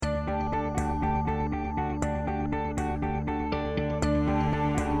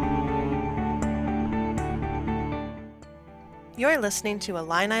You're listening to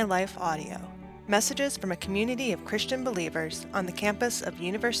Illini Life Audio, messages from a community of Christian believers on the campus of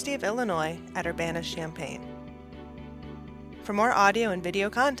University of Illinois at Urbana-Champaign. For more audio and video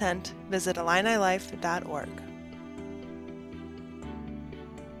content, visit IlliniLife.org.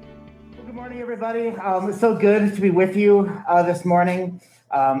 Good morning, everybody. It's so good to be with you this morning.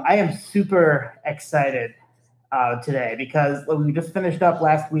 I am super excited today because we just finished up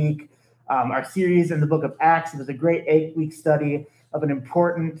last week our series in the book of Acts. It was a great 8-week study of an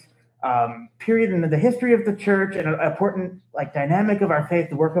important period in the history of the church and an important dynamic of our faith,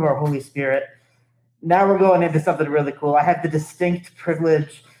 the work of our Holy Spirit. Now we're going into something really cool. I have the distinct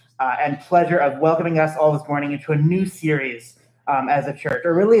privilege and pleasure of welcoming us all this morning into a new series as a church,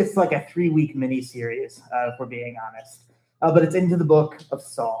 or really it's like a 3-week mini-series, if we're being honest. But it's into the book of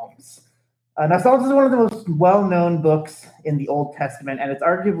Psalms. Now, Psalms is one of the most well-known books in the Old Testament, and it's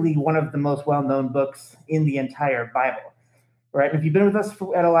arguably one of the most well-known books in the entire Bible. Right? And if you've been with us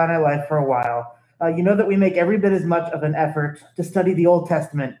at Illini Life for a while, you know that we make every bit as much of an effort to study the Old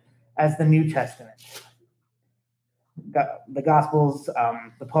Testament as the New Testament. The Gospels,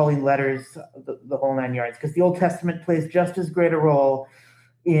 the Pauline letters, the whole 9 yards, because the Old Testament plays just as great a role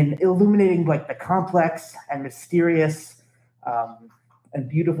in illuminating the complex and mysterious and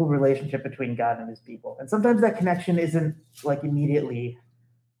beautiful relationship between God and his people. And sometimes that connection isn't immediately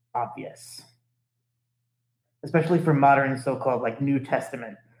obvious, especially for modern so-called New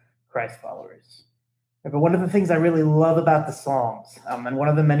Testament Christ followers. But one of the things I really love about the Psalms, and one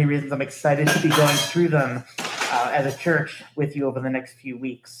of the many reasons I'm excited to be going through them as a church with you over the next few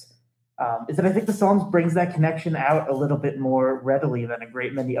weeks, is that I think the Psalms brings that connection out a little bit more readily than a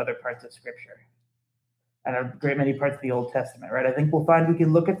great many other parts of Scripture and a great many parts of the Old Testament, right? I think we'll find we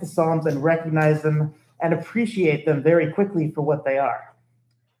can look at the Psalms and recognize them and appreciate them very quickly for what they are.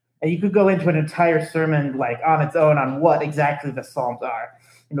 And you could go into an entire sermon on its own on what exactly the Psalms are.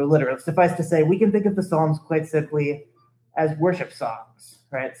 Literally, suffice to say, we can think of the Psalms quite simply as worship songs,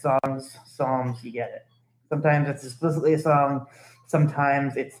 right? Psalms, you get it. Sometimes it's explicitly a song,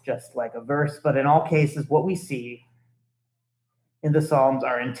 sometimes it's just a verse, but in all cases, what we see in the Psalms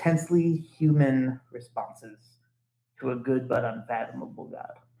are intensely human responses to a good but unfathomable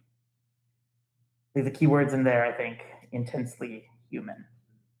God. The key words in there, I think, intensely human.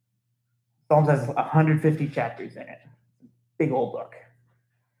 Psalms has 150 chapters in it. Big old book.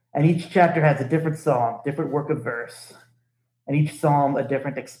 And each chapter has a different psalm, different work of verse, and each psalm a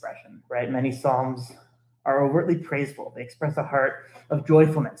different expression, right? Many psalms are overtly praiseful. They express a heart of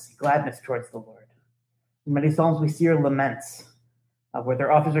joyfulness, gladness towards the Lord. In many psalms we see are laments, where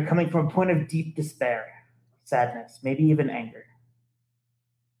their authors are coming from a point of deep despair, sadness, maybe even anger.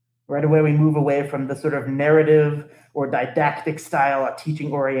 Right away we move away from the sort of narrative or didactic style, a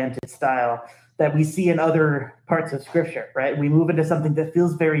teaching-oriented style, that we see in other parts of Scripture, right? We move into something that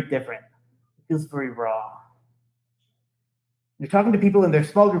feels very different. It feels very raw. You're talking to people in their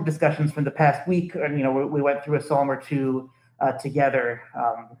small group discussions from the past week, and we went through a psalm or two together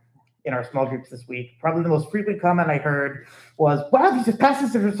in our small groups this week. Probably the most frequent comment I heard was, "Wow, these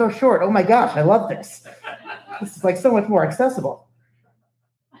passages are so short. Oh my gosh, I love this. This is so much more accessible."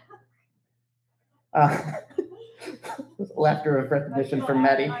 Laughter of recognition from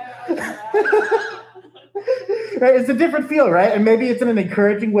Maddie. Right, it's a different feel, right? And maybe it's in an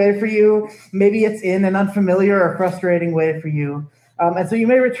encouraging way for you. Maybe it's in an unfamiliar or frustrating way for you. And so you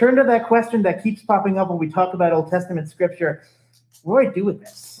may return to that question that keeps popping up when we talk about Old Testament Scripture. What do I do with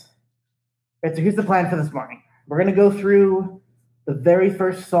this? Right, so here's the plan for this morning. We're going to go through the very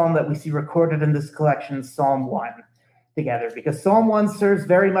first psalm that we see recorded in this collection, Psalm 1, together, because Psalm 1 serves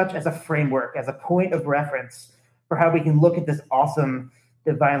very much as a framework, as a point of reference for how we can look at this awesome,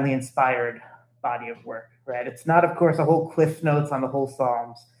 divinely inspired body of work, right? It's not, of course, a whole cliff notes on the whole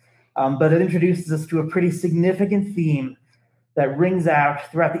Psalms, but it introduces us to a pretty significant theme that rings out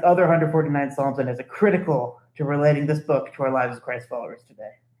throughout the other 149 Psalms and is critical to relating this book to our lives as Christ followers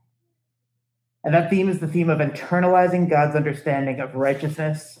today. And that theme is the theme of internalizing God's understanding of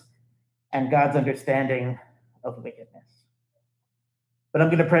righteousness and God's understanding of wickedness. But I'm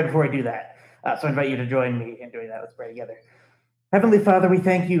going to pray before I do that. So I invite you to join me in doing that. Let's pray together. Heavenly Father, we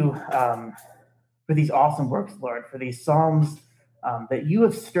thank you for these awesome works, Lord, for these Psalms that you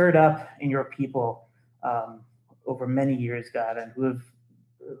have stirred up in your people over many years, God, and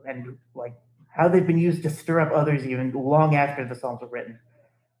how they've been used to stir up others even long after the Psalms were written.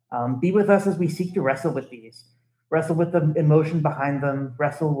 Be with us as we seek to wrestle with these, wrestle with the emotion behind them,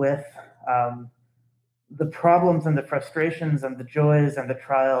 wrestle with the problems and the frustrations and the joys and the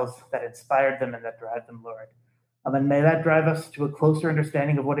trials that inspired them and that drive them, Lord. And may that drive us to a closer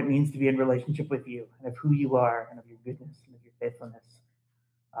understanding of what it means to be in relationship with you and of who you are and of your goodness and of your faithfulness.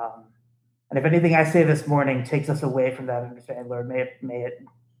 And if anything I say this morning takes us away from that understanding, Lord, may it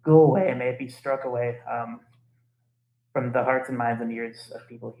go away, may it be struck away from the hearts and minds and ears of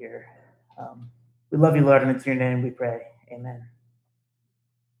people here. We love you, Lord, and it's in your name we pray. Amen.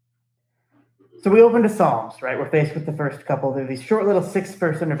 So we open to Psalms, right? We're faced with the first couple. They're these short little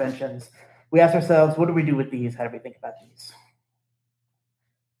 6-verse interventions. We ask ourselves, what do we do with these? How do we think about these?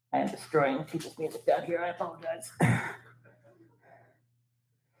 I am destroying people's music down here. I apologize.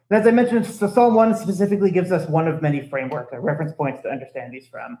 As I mentioned, so Psalm 1 specifically gives us one of many frameworks, reference points to understand these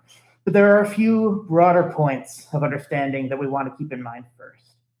from. But there are a few broader points of understanding that we want to keep in mind first.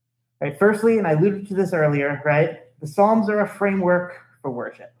 Right? Firstly, and I alluded to this earlier, right? The Psalms are a framework for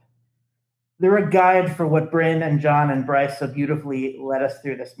worship. They're a guide for what Bryn and John and Bryce so beautifully led us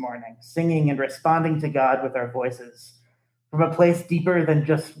through this morning, singing and responding to God with our voices from a place deeper than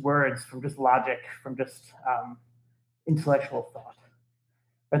just words, from just logic, from just intellectual thought.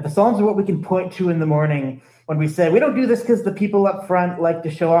 But the Psalms are what we can point to in the morning when we say, we don't do this because the people up front like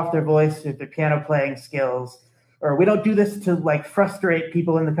to show off their voice or their piano playing skills, or we don't do this to like frustrate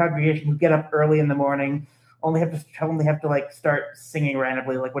people in the congregation who get up early in the morning, only have to like start singing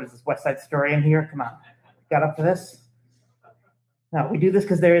randomly, like what is this, West Side Story in here? Come on, got up for this? No, we do this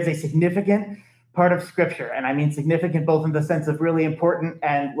because there is a significant part of Scripture, and I mean significant both in the sense of really important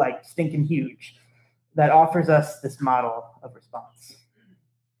and like stinking huge, that offers us this model of response.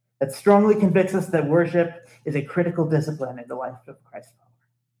 That strongly convicts us that worship is a critical discipline in the life of Christ follower.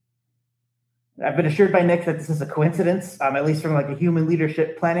 I've been assured by Nick that this is a coincidence, at least from like a human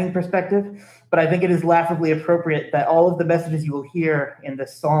leadership planning perspective, but I think it is laughably appropriate that all of the messages you will hear in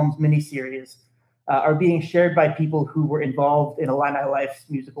this Psalms mini-series are being shared by people who were involved in Illini Life's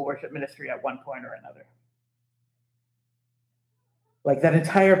musical worship ministry at one point or another. Like that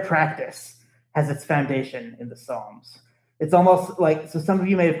entire practice has its foundation in the Psalms. It's almost like, so some of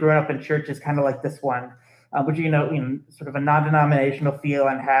you may have grown up in churches kind of like this one, which you know, sort of a non-denominational feel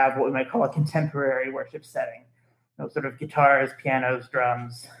and have what we might call a contemporary worship setting. Sort of guitars, pianos,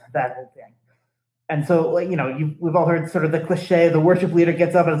 drums, that whole thing. And so, like, we've all heard sort of the cliche, the worship leader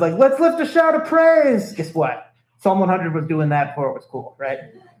gets up and is like, let's lift a shout of praise. Guess what? Psalm 100 was doing that before it was cool, right?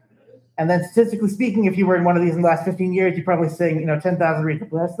 And then statistically speaking, if you were in one of these in the last 15 years, you probably sing, 10,000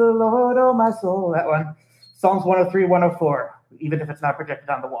 reasons, bless the Lord, oh my soul, that one. Psalms 103, 104, even if it's not projected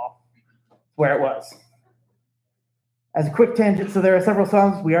on the wall. It's where it was. As a quick tangent, so there are several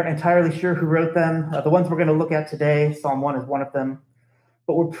Psalms. We aren't entirely sure who wrote them. The ones we're going to look at today, Psalm 1 is one of them.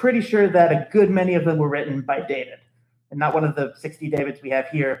 But we're pretty sure that a good many of them were written by David. And not one of the 60 Davids we have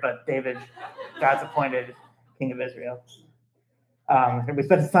here, but David, God's appointed king of Israel. And we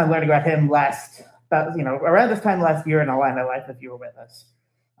spent some time learning about him around this time last year in Illini Life, if you were with us.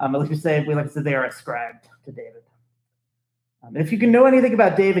 At least we like to say they are ascribed to David. If you can know anything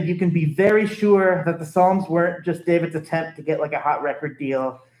about David, you can be very sure that the Psalms weren't just David's attempt to get like a hot record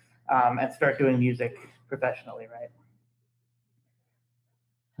deal and start doing music professionally, right?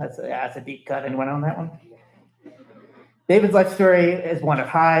 That's a deep cut. Anyone on that one? David's life story is one of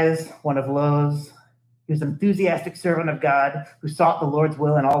highs, one of lows. He was an enthusiastic servant of God who sought the Lord's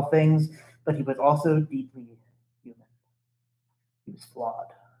will in all things, but he was also deeply human. He was flawed.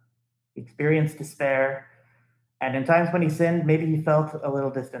 He experienced despair, and in times when he sinned, maybe he felt a little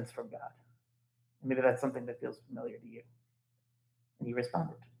distance from God. Maybe that's something that feels familiar to you. And he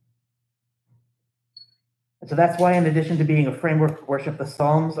responded. And so that's why, in addition to being a framework for worship, the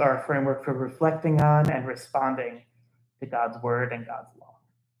Psalms are a framework for reflecting on and responding to God's word and God's law.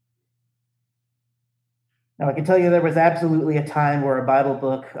 Now, I can tell you there was absolutely a time where a Bible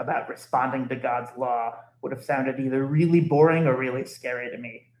book about responding to God's law would have sounded either really boring or really scary to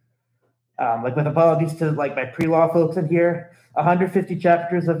me. Like with apologies to like my pre-law folks in here, 150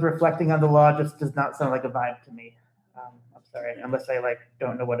 chapters of reflecting on the law just does not sound like a vibe to me. I'm sorry, unless I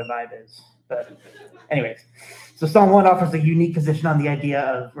don't know what a vibe is. But anyways, so Psalm 1 offers a unique position on the idea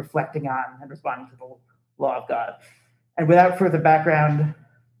of reflecting on and responding to the law of God. And without further background,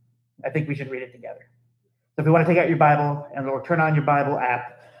 I think we should read it together. So if you want to take out your Bible or turn on your Bible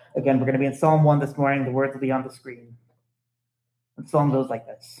app, again, we're going to be in Psalm 1 this morning. The words will be on the screen. And Psalm goes like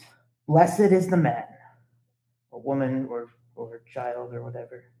this. Blessed is the man, or woman, or child, or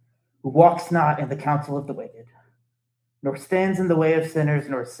whatever, who walks not in the counsel of the wicked, nor stands in the way of sinners,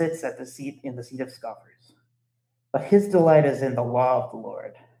 nor sits in the seat of scoffers. But his delight is in the law of the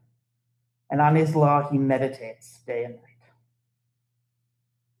Lord, and on his law he meditates day and night.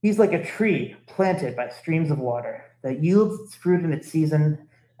 He's like a tree planted by streams of water that yields its fruit in its season,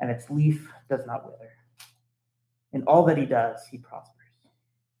 and its leaf does not wither. In all that he does, he prospers.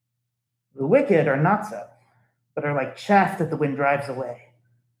 The wicked are not so, but are like chaff that the wind drives away.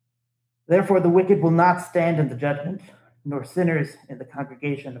 Therefore, the wicked will not stand in the judgment, nor sinners in the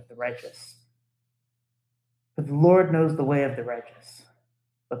congregation of the righteous. For the Lord knows the way of the righteous,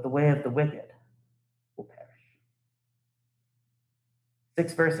 but the way of the wicked will perish.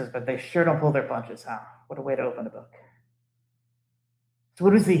 6 verses, but they sure don't pull their punches, huh? What a way to open a book. So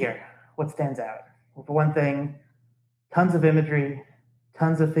what do we see here? What stands out? Well, for one thing, tons of imagery,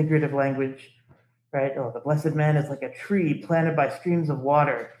 tons of figurative language, right? Oh, the blessed man is like a tree planted by streams of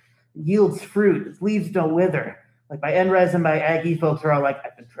water. It yields fruit. Its leaves don't wither. Like my NRES and my Aggie folks are all like,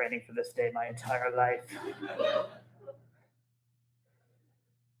 I've been training for this day my entire life.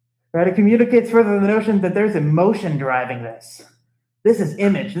 Right? It communicates further the notion that there's emotion driving this. This is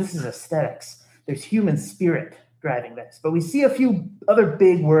image. This is aesthetics. There's human spirit driving this. But we see a few other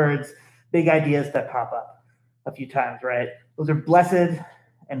big words, big ideas that pop up a few times, right? Those are blessed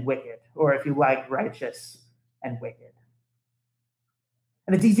and wicked, or if you like, righteous and wicked.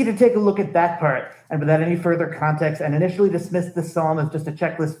 And it's easy to take a look at that part and without any further context and initially dismiss this psalm as just a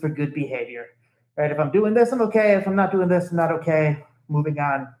checklist for good behavior, right? If I'm doing this, I'm okay. If I'm not doing this, I'm not okay. Moving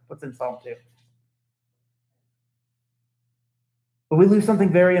on. What's in Psalm 2? But we lose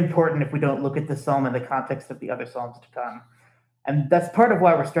something very important if we don't look at this psalm in the context of the other psalms to come. And that's part of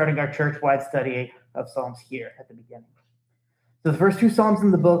why we're starting our church-wide study of psalms here at the beginning. So the first 2 psalms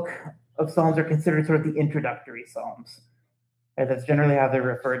in the book of Psalms are considered sort of the introductory psalms. Right? That's generally how they're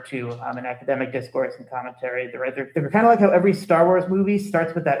referred to in academic discourse and commentary. They're kind of like how every Star Wars movie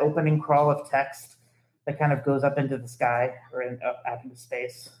starts with that opening crawl of text that kind of goes up into the sky or out into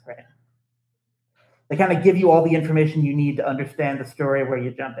space, right? They kind of give you all the information you need to understand the story where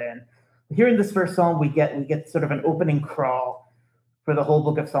you jump in. Here in this first psalm, we get sort of an opening crawl for the whole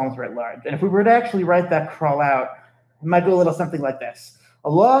book of Psalms writ large. And if we were to actually write that crawl out, it might go a little something like this. A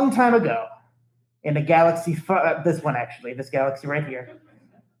long time ago, in a galaxy, this galaxy right here,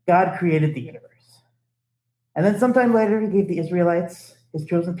 God created the universe. And then sometime later, he gave the Israelites, his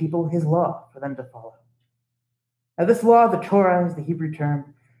chosen people, his law for them to follow. Now this law, the Torah is the Hebrew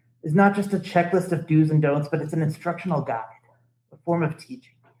term, is not just a checklist of do's and don'ts, but it's an instructional guide, a form of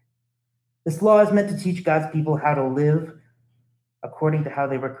teaching. This law is meant to teach God's people how to live according to how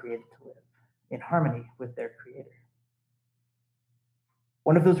they were created to live, in harmony with their Creator.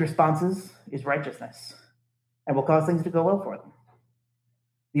 One of those responses is righteousness, and will cause things to go well for them.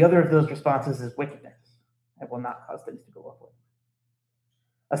 The other of those responses is wickedness, and will not cause things to go well for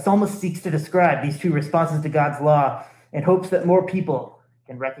them. A psalmist seeks to describe these 2 responses to God's law in hopes that more people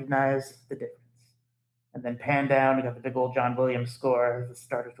can recognize the difference. And then pan down, we got the big old John Williams score, the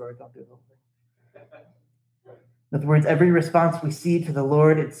starter story, don't do the whole thing. In other words, every response we see to the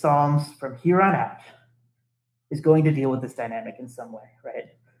Lord in Psalms from here on out is going to deal with this dynamic in some way, right?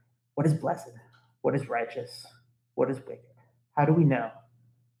 What is blessed? What is righteous? What is wicked? How do we know?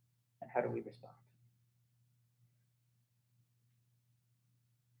 And how do we respond?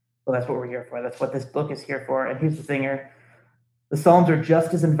 Well, that's what we're here for. That's what this book is here for. And here's the thing here. The Psalms are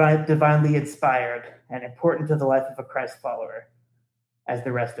just as divinely inspired and important to the life of a Christ follower as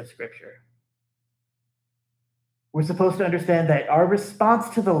the rest of Scripture. We're supposed to understand that our response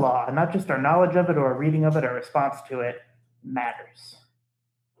to the law, not just our knowledge of it or our reading of it, our response to it, matters.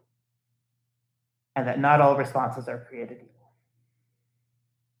 And that not all responses are created equal.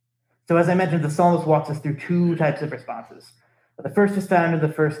 So as I mentioned, the psalmist walks us through 2 types of responses. The first is found in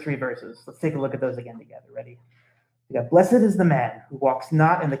the first 3 verses. Let's take a look at those again together. Ready? We got, blessed is the man who walks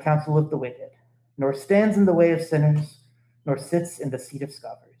not in the counsel of the wicked, nor stands in the way of sinners, nor sits in the seat of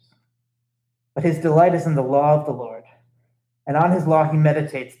scoffers. But his delight is in the law of the Lord, and on his law he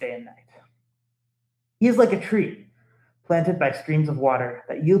meditates day and night. He is like a tree planted by streams of water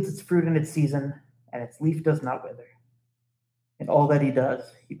that yields its fruit in its season, and its leaf does not wither. In all that he does,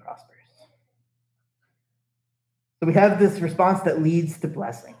 he prospers. So we have this response that leads to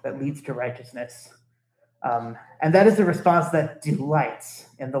blessing, that leads to righteousness. And that is a response that delights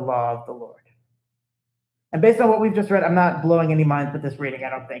in the law of the Lord. And based on what we've just read, I'm not blowing any minds with this reading, I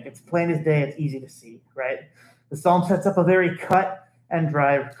don't think. It's plain as day, it's easy to see, right? The psalm sets up a very cut and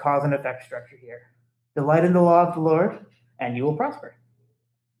dry cause and effect structure here. Delight in the law of the Lord, and you will prosper.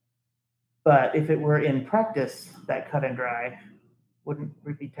 But if it were in practice, that cut and dry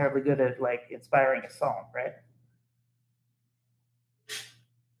wouldn't be terribly good at inspiring a psalm, right?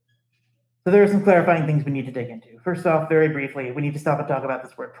 So there are some clarifying things we need to dig into. First off, very briefly, we need to stop and talk about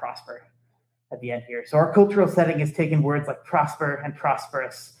this word prosper at the end here. So our cultural setting has taken words like prosper and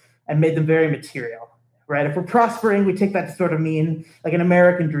prosperous and made them very material, right? If we're prospering, we take that to sort of mean like an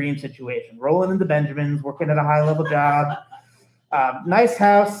American dream situation, rolling in the Benjamins, working at a high-level job, nice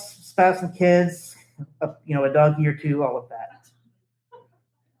house, spouse and kids, a doggy or two, all of that.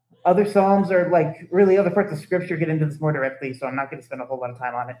 Other Psalms are really other parts of Scripture get into this more directly, so I'm not going to spend a whole lot of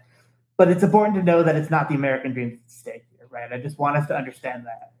time on it. But it's important to know that it's not the American dream at stake here, right? I just want us to understand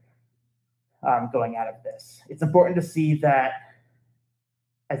that going out of this. It's important to see that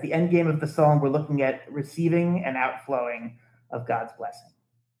at the end game of the Psalm, we're looking at receiving and outflowing of God's blessing.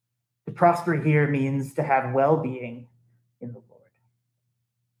 To prosper here means to have well-being in the Lord.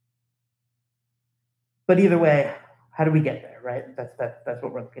 But either way, how do we get there, right? That's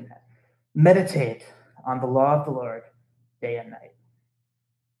what we're looking at. Meditate on the law of the Lord day and night.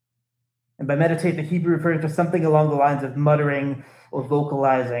 And by meditate, the Hebrew refers to something along the lines of muttering or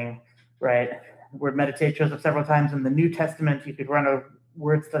vocalizing, right? The word meditate shows up several times in the New Testament. You could run a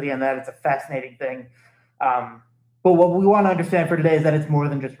word study on that. It's a fascinating thing. But what we want to understand for today is that it's more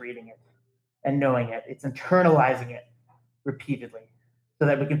than just reading it and knowing it. It's internalizing it repeatedly so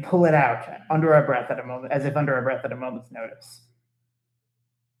that we can pull it out under our breath at a moment, as if under our breath at a moment's notice.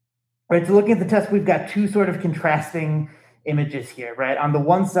 Right, so looking at the text, we've got two sort of contrasting images here, right? On the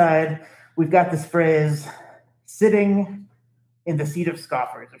one side, we've got this phrase, sitting in the seat of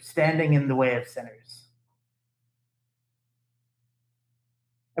scoffers, or standing in the way of sinners.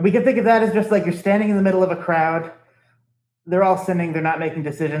 And we can think of that as just like you're standing in the middle of a crowd. They're all sinning. They're not making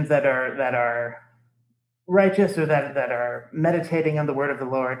decisions that are righteous or that are meditating on the word of the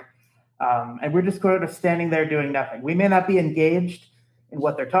Lord. And we're just sort of standing there doing nothing. We may not be engaged in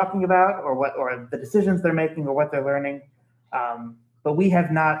what they're talking about or the decisions they're making or what they're learning. But we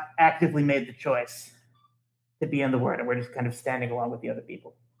have not actively made the choice to be in the word, and we're just kind of standing along with the other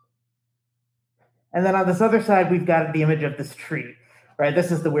people. And then on this other side, we've got the image of this tree, right?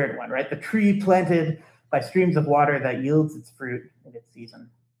 This is the weird one, right? The tree planted by streams of water that yields its fruit in its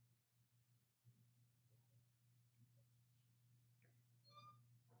season.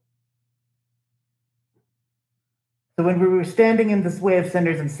 So when we were standing in this way of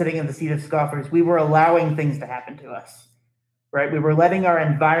sinners and sitting in the seat of scoffers, we were allowing things to happen to us, right? We were letting our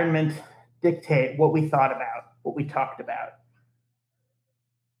environment dictate what we thought about, what we talked about,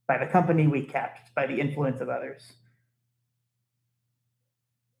 by the company we kept, by the influence of others.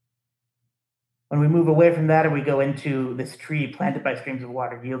 When we move away from that and we go into this tree planted by streams of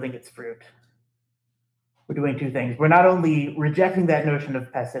water, yielding its fruit, we're doing two things. We're not only rejecting that notion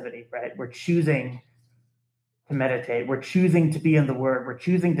of passivity, right? We're choosing to meditate. We're choosing to be in the word. We're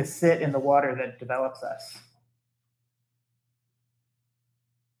choosing to sit in the water that develops us.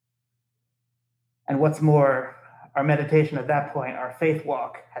 And what's more, our meditation at that point, our faith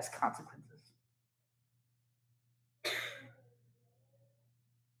walk, has consequences.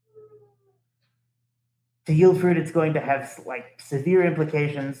 To yield fruit, it's going to have severe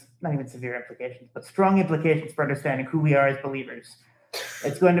implications, not even severe implications, but strong implications for understanding who we are as believers.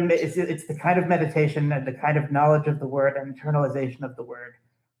 It's the kind of meditation and the kind of knowledge of the word and internalization of the word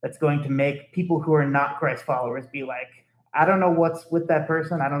that's going to make people who are not Christ followers be like, I don't know what's with that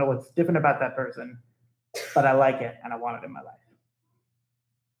person. I don't know what's different about that person, but I like it and I want it in my life.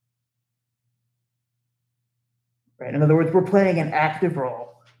 Right? In other words, we're playing an active role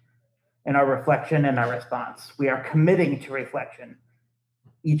in our reflection and our response. We are committing to reflection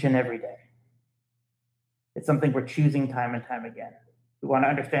each and every day. It's something we're choosing time and time again. We want to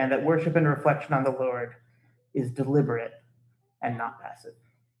understand that worship and reflection on the Lord is deliberate and not passive.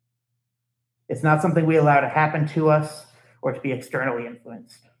 It's not something we allow to happen to us or to be externally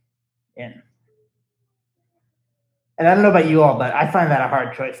influenced in. And I don't know about you all, but I find that a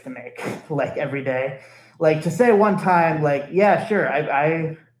hard choice to make, every day. To say one time, yeah, sure,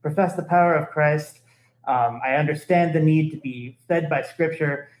 I profess the power of Christ. I understand the need to be fed by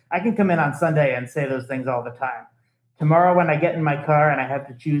Scripture. I can come in on Sunday and say those things all the time. Tomorrow when I get in my car and I have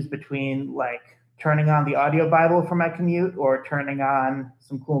to choose between turning on the audio Bible for my commute or turning on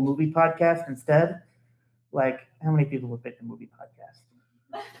some cool movie podcast instead, how many people would pick a movie podcast?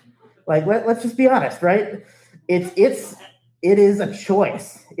 Let's just be honest, right? It is a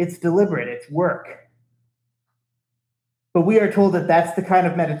choice. It's deliberate. It's work. But we are told that that's the kind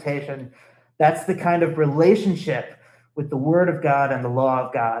of meditation, that's the kind of relationship with the Word of God and the law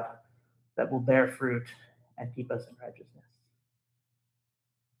of God that will bear fruit and keep us in righteousness.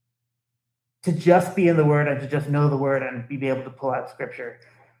 To just be in the Word and to just know the Word and be able to pull out Scripture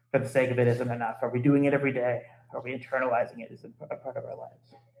for the sake of it isn't enough. Are we doing it every day? Are we internalizing it as a part of our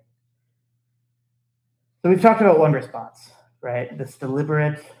lives? So we've talked about one response, right? This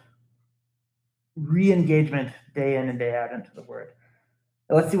deliberate re-engagement day in and day out into the Word.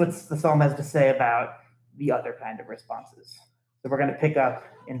 Now let's see what the Psalm has to say about the other kind of responses. So we're going to pick up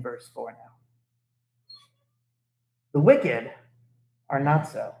in verse 4 now. The wicked are not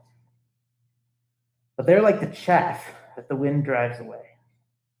so. but they're like the chaff that the wind drives away.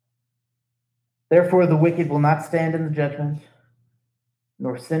 Therefore, the wicked will not stand in the judgment,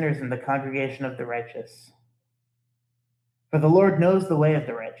 nor sinners in the congregation of the righteous. For the Lord knows the way of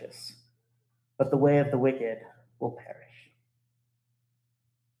the righteous, but the way of the wicked will perish.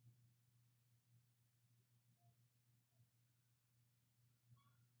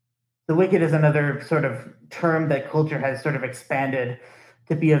 The wicked is another sort of term that culture has sort of expanded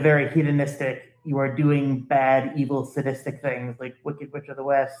to be a very hedonistic, you are doing bad, evil, sadistic things, like Wicked Witch of the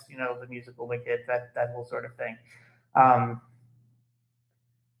West, the musical Wicked, that whole sort of thing.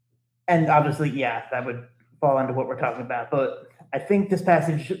 And obviously, yeah, that would fall into what we're talking about. But I think this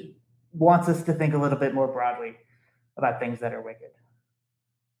passage wants us to think a little bit more broadly about things that are wicked.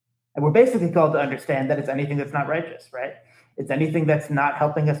 And we're basically called to understand that it's anything that's not righteous, right? It's anything that's not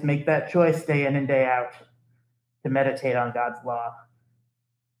helping us make that choice day in and day out to meditate on God's law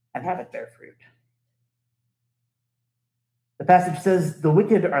and have it bear fruit. The passage says the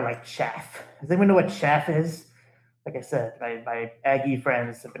wicked are like chaff. Does anyone know what chaff is? Like I said, my Aggie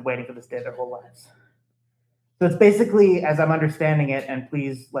friends have been waiting for this day their whole lives. So it's basically, as I'm understanding it, and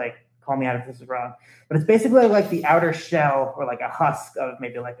please call me out if this is wrong, but it's basically like the outer shell or like a husk of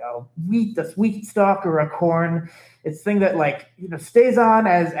maybe like a wheat stalk or a corn. It's thing that stays on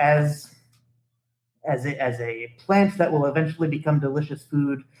as a plant that will eventually become delicious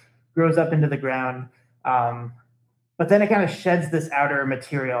food, grows up into the ground. But then it kind of sheds this outer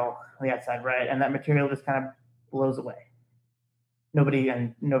material on the outside, right? And that material just kind of blows away.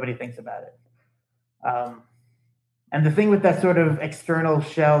 Nobody thinks about it. And the thing with that sort of external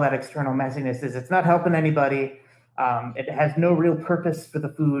shell, that external messiness, is it's not helping anybody. It has no real purpose for the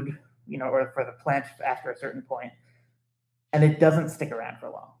food, or for the plant after a certain point. And it doesn't stick around for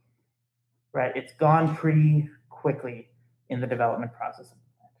long, right? It's gone pretty quickly in the development process of the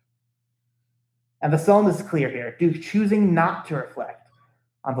plant. And the psalm is clear here. Choosing not to reflect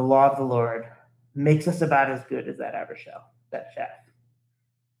on the law of the Lord makes us about as good as that outer shell, that chaff.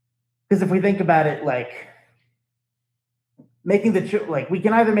 Because if we think about it, we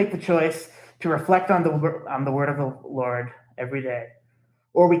can either make the choice to reflect on the word of the Lord every day,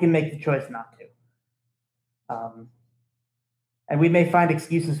 or we can make the choice not to. And we may find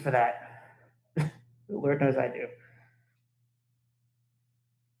excuses for that. The Lord knows I do.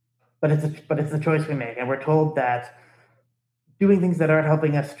 But it's the choice we make, and we're told that doing things that aren't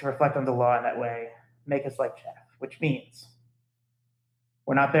helping us to reflect on the law in that way make us like chaff, which means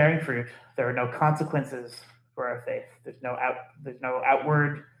we're not bearing fruit. There are no consequences for our faith. There's no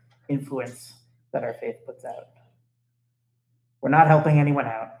outward influence that our faith puts out. We're not helping anyone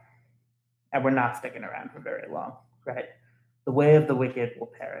out, and we're not sticking around for very long, right? The way of the wicked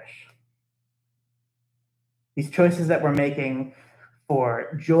will perish. These choices that we're making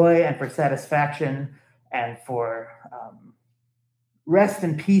for joy and for satisfaction and for rest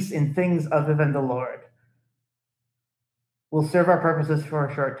and peace in things other than the Lord will serve our purposes for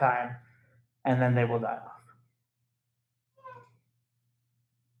a short time, and then they will die off.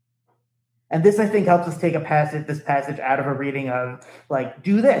 And this, I think, helps us take this passage out of a reading of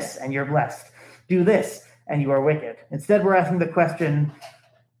do this and you're blessed. Do this and you are wicked. Instead, we're asking the question,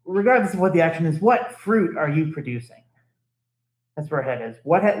 regardless of what the action is, what fruit are you producing? That's where our head is.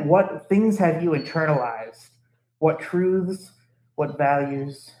 What things have you internalized? What truths, what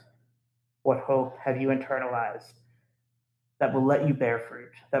values, what hope have you internalized that will let you bear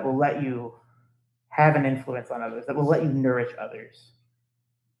fruit, that will let you have an influence on others, that will let you nourish others,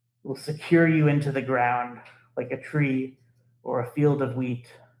 will secure you into the ground like a tree or a field of wheat,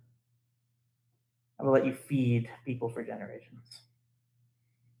 and will let you feed people for generations.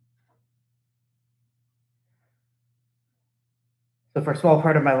 So for a small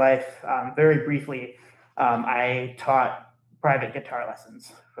part of my life, very briefly, I taught private guitar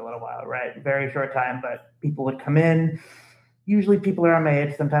lessons for a little while, right? Very short time, but people would come in, usually people around my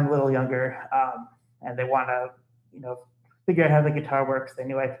age, sometimes a little younger, and they want to, figure out how the guitar works. They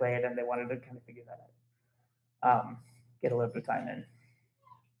knew I played, and they wanted to kind of figure that out, get a little bit of time in.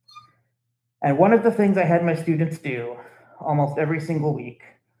 And one of the things I had my students do almost every single week,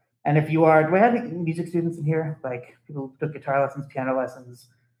 and if you are, do I have any music students in here? People who took guitar lessons, piano lessons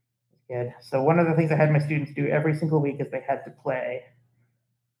as a kid. So one of the things I had my students do every single week is they had to play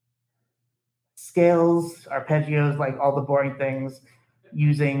scales, arpeggios, all the boring things,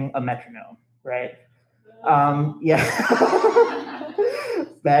 using a metronome, right? Yeah.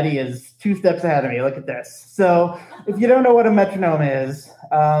 Maddie is 2 steps ahead of me. Look at this. So if you don't know what a metronome is,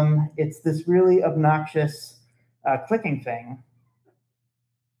 it's this really obnoxious clicking thing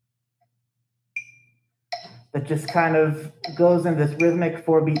that just kind of goes in this rhythmic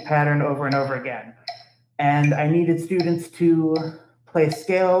 4-beat pattern over and over again. And I needed students to play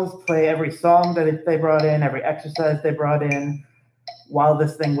scales, play every song that they brought in, every exercise they brought in while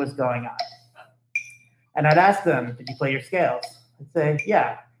this thing was going on. And I'd ask them, did you play your scales? I'd say,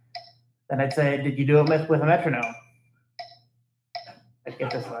 yeah. Then I'd say, did you do it with a metronome? I'd get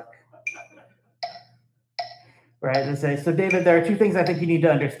this look. Right, I'd say, so David, there are two things I think you need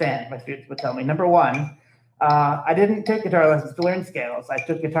to understand, my students would tell me. Number one, I didn't take guitar lessons to learn scales. I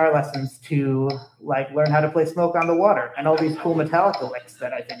took guitar lessons to learn how to play Smoke on the Water and all these cool Metallica licks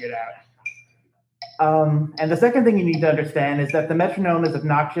that I figured out. And the second thing you need to understand is that the metronome is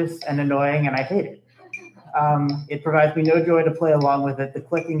obnoxious and annoying, and I hate it. It provides me no joy to play along with it. The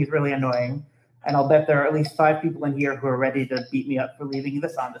clicking is really annoying, and I'll bet there are at least 5 people in here who are ready to beat me up for leaving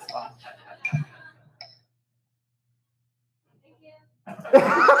this on this long.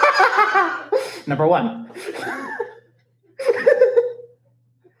 Number one.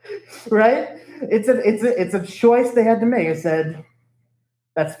 Right? It's a choice they had to make. I said,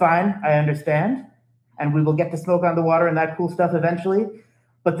 that's fine, I understand, and we will get to Smoke on the Water and that cool stuff eventually,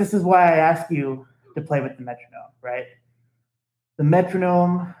 but this is why I ask you to play with the metronome, right? The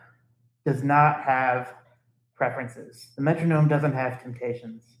metronome does not have preferences. The metronome doesn't have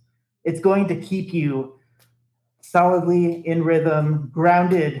temptations. It's going to keep you solidly in rhythm,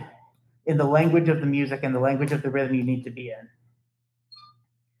 grounded in the language of the music and the language of the rhythm you need to be in.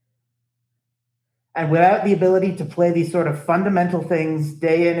 And without the ability to play these sort of fundamental things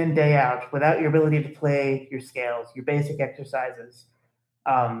day in and day out, without your ability to play your scales, your basic exercises,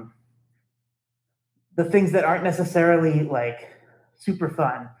 the things that aren't necessarily super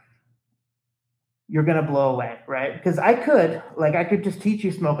fun, you're gonna blow away, right? Because I could just teach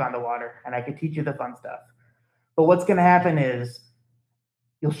you Smoke on the Water and I could teach you the fun stuff. But what's gonna happen is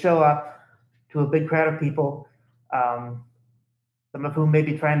you'll show up to a big crowd of people, some of whom may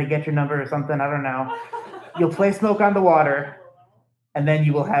be trying to get your number or something, I don't know. You'll play Smoke on the Water, and then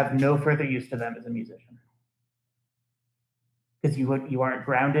you will have no further use to them as a musician. Because you aren't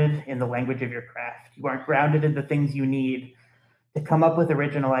grounded in the language of your craft. You aren't grounded in the things you need to come up with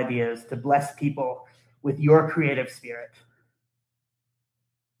original ideas, to bless people with your creative spirit.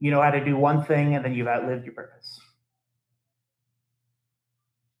 You know how to do one thing, and then you've outlived your purpose.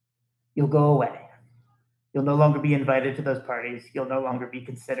 You'll go away. You'll no longer be invited to those parties. You'll no longer be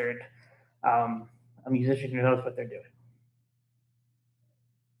considered a musician who knows what they're doing.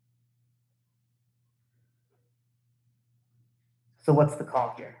 So what's the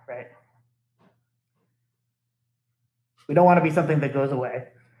call here, right? We don't want to be something that goes away,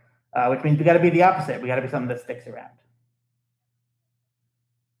 which means we got to be the opposite. We got to be something that sticks around.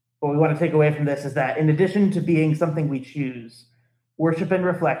 What we want to take away from this is that in addition to being something we choose, worship and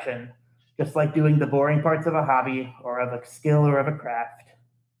reflection, just like doing the boring parts of a hobby or of a skill or of a craft,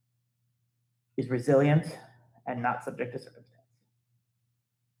 is resilient and not subject to circumstance.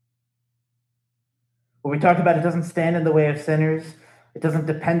 What we talked about, it doesn't stand in the way of sinners. It doesn't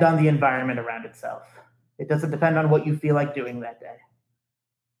depend on the environment around itself. It doesn't depend on what you feel like doing that day.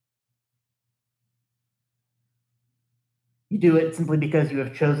 You do it simply because you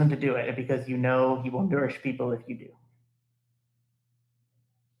have chosen to do it and because you know you will nourish people if you do.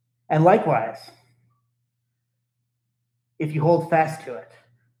 And likewise, if you hold fast to it,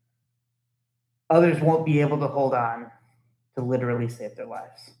 others won't be able to hold on to literally save their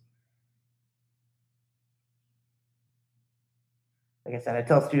lives. Like I said, I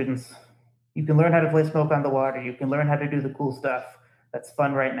tell students, you can learn how to play Smoke on the Water, you can learn how to do the cool stuff that's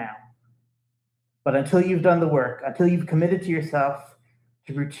fun right now. But until you've done the work, until you've committed to yourself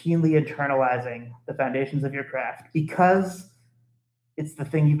to routinely internalizing the foundations of your craft, because it's the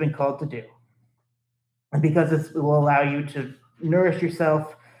thing you've been called to do, and because it will allow you to nourish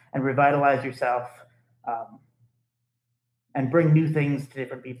yourself and revitalize yourself and bring new things to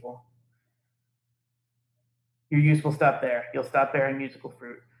different people, your use will stop there. You'll stop bearing musical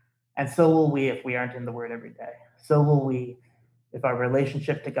fruit. And so will we if we aren't in the Word every day. So will we if our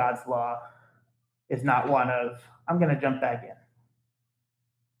relationship to God's law is not one of, I'm going to jump back in.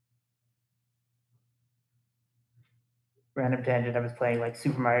 Random tangent, I was playing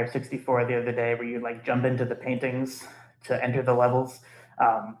Super Mario 64 the other day where you jump into the paintings to enter the levels.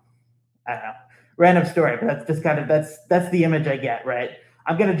 I don't know. Random story, but that's just that's the image I get, right?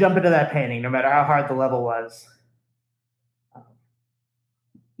 I'm going to jump into that painting no matter how hard the level was.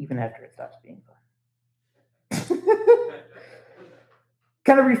 Even after it stops being fun.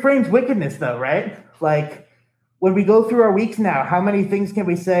 Kind of reframes wickedness though, right? When we go through our weeks now, how many things can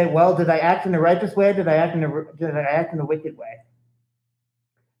we say, well, did I act in a righteous way? Did I act in a wicked way?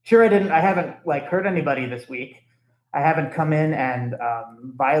 Sure, I haven't hurt anybody this week. I haven't come in and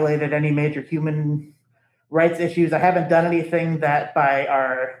violated any major human rights issues. I haven't done anything that by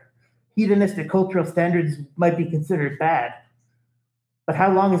our hedonistic cultural standards might be considered bad. But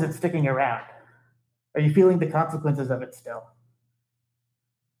how long is it sticking around? Are you feeling the consequences of it still?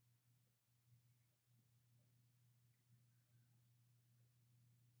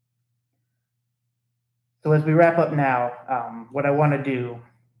 So as we wrap up now, what I want to do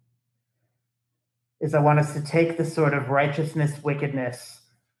is I want us to take the sort of righteousness, wickedness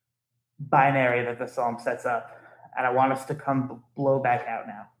binary that the Psalm sets up, and I want us to come blow back out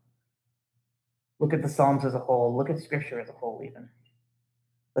now. Look at the Psalms as a whole, look at Scripture as a whole even.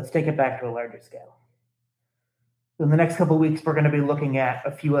 Let's take it back to a larger scale. So in the next couple of weeks, we're going to be looking at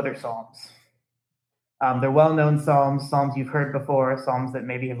a few other Psalms. They're well-known Psalms, Psalms you've heard before, Psalms that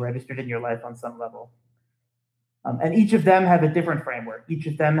maybe have registered in your life on some level. And each of them have a different framework. Each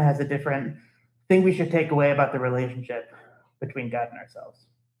of them has a different thing we should take away about the relationship between God and ourselves.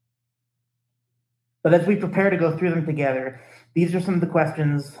 But as we prepare to go through them together, these are some of the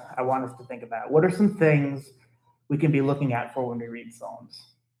questions I want us to think about. What are some things we can be looking out for when we read Psalms?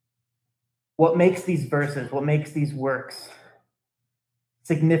 What makes these verses, what makes these works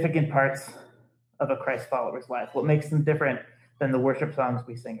significant parts of a Christ follower's life? What makes them different than the worship songs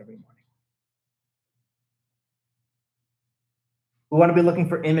we sing every morning? We want to be looking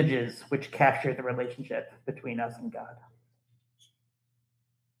for images which capture the relationship between us and God.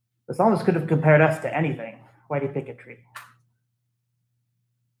 The psalmist could have compared us to anything. Why do you pick a tree?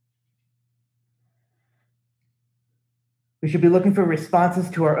 We should be looking for responses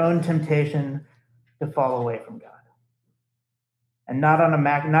to our own temptation to fall away from God. And not on a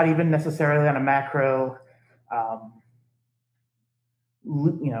not even necessarily on a macro,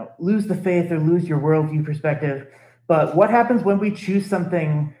 lose the faith or lose your worldview perspective. But what happens when we choose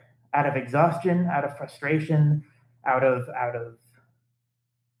something out of exhaustion, out of frustration, out of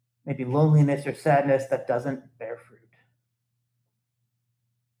maybe loneliness or sadness that doesn't bear fruit?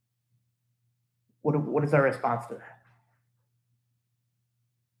 What is our response to that?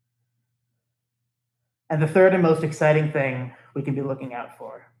 And the third and most exciting thing we can be looking out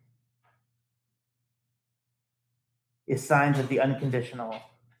for is signs of the unconditional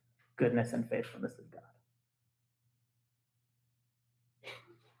goodness and faithfulness of God.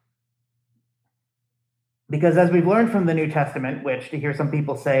 Because as we've learned from the New Testament, which to hear some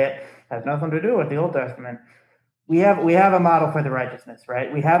people say it has nothing to do with the Old Testament, we have a model for the righteousness,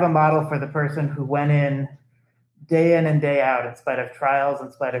 right? We have a model for the person who went in and day out, in spite of trials,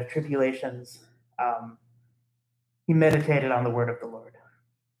 in spite of tribulations. He meditated on the word of the Lord.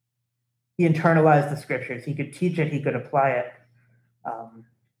 He internalized the scriptures. He could teach it. He could apply it.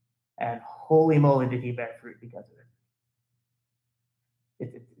 And holy moly, did he bear fruit because of it.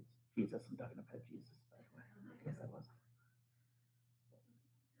 It's Jesus. I'm talking about Jesus, by the way. I guess I was.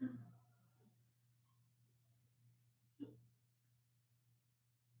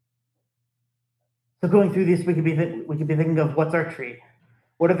 So going through this, we could be thinking of what's our tree?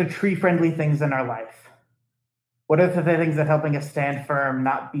 What are the tree-friendly things in our life? What are the things that are helping us stand firm,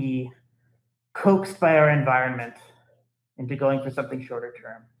 not be coaxed by our environment into going for something shorter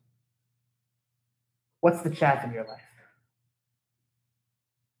term? What's the chaff in your life?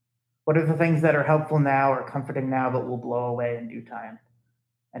 What are the things that are helpful now or comforting now but will blow away in due time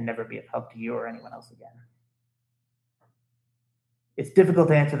and never be of help to you or anyone else again? It's difficult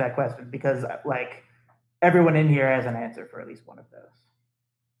to answer that question because, everyone in here has an answer for at least one of those.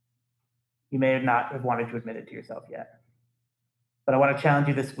 You may not have wanted to admit it to yourself yet. But I want to challenge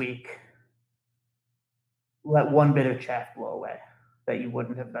you this week. Let one bit of chaff blow away that you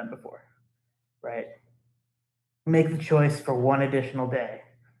wouldn't have done before, right? Make the choice for one additional day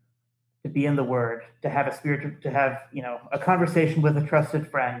to be in the Word, to have a conversation with a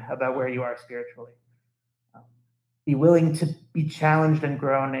trusted friend about where you are spiritually. Be willing to be challenged and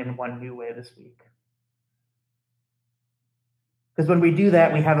grown in one new way this week. Because when we do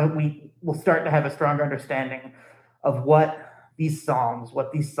that, we'll start to have a stronger understanding of what these psalms,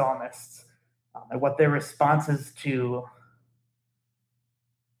 what these psalmists, and what their responses to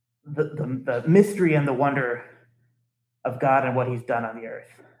the mystery and the wonder of God and what He's done on the earth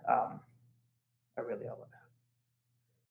are really all about.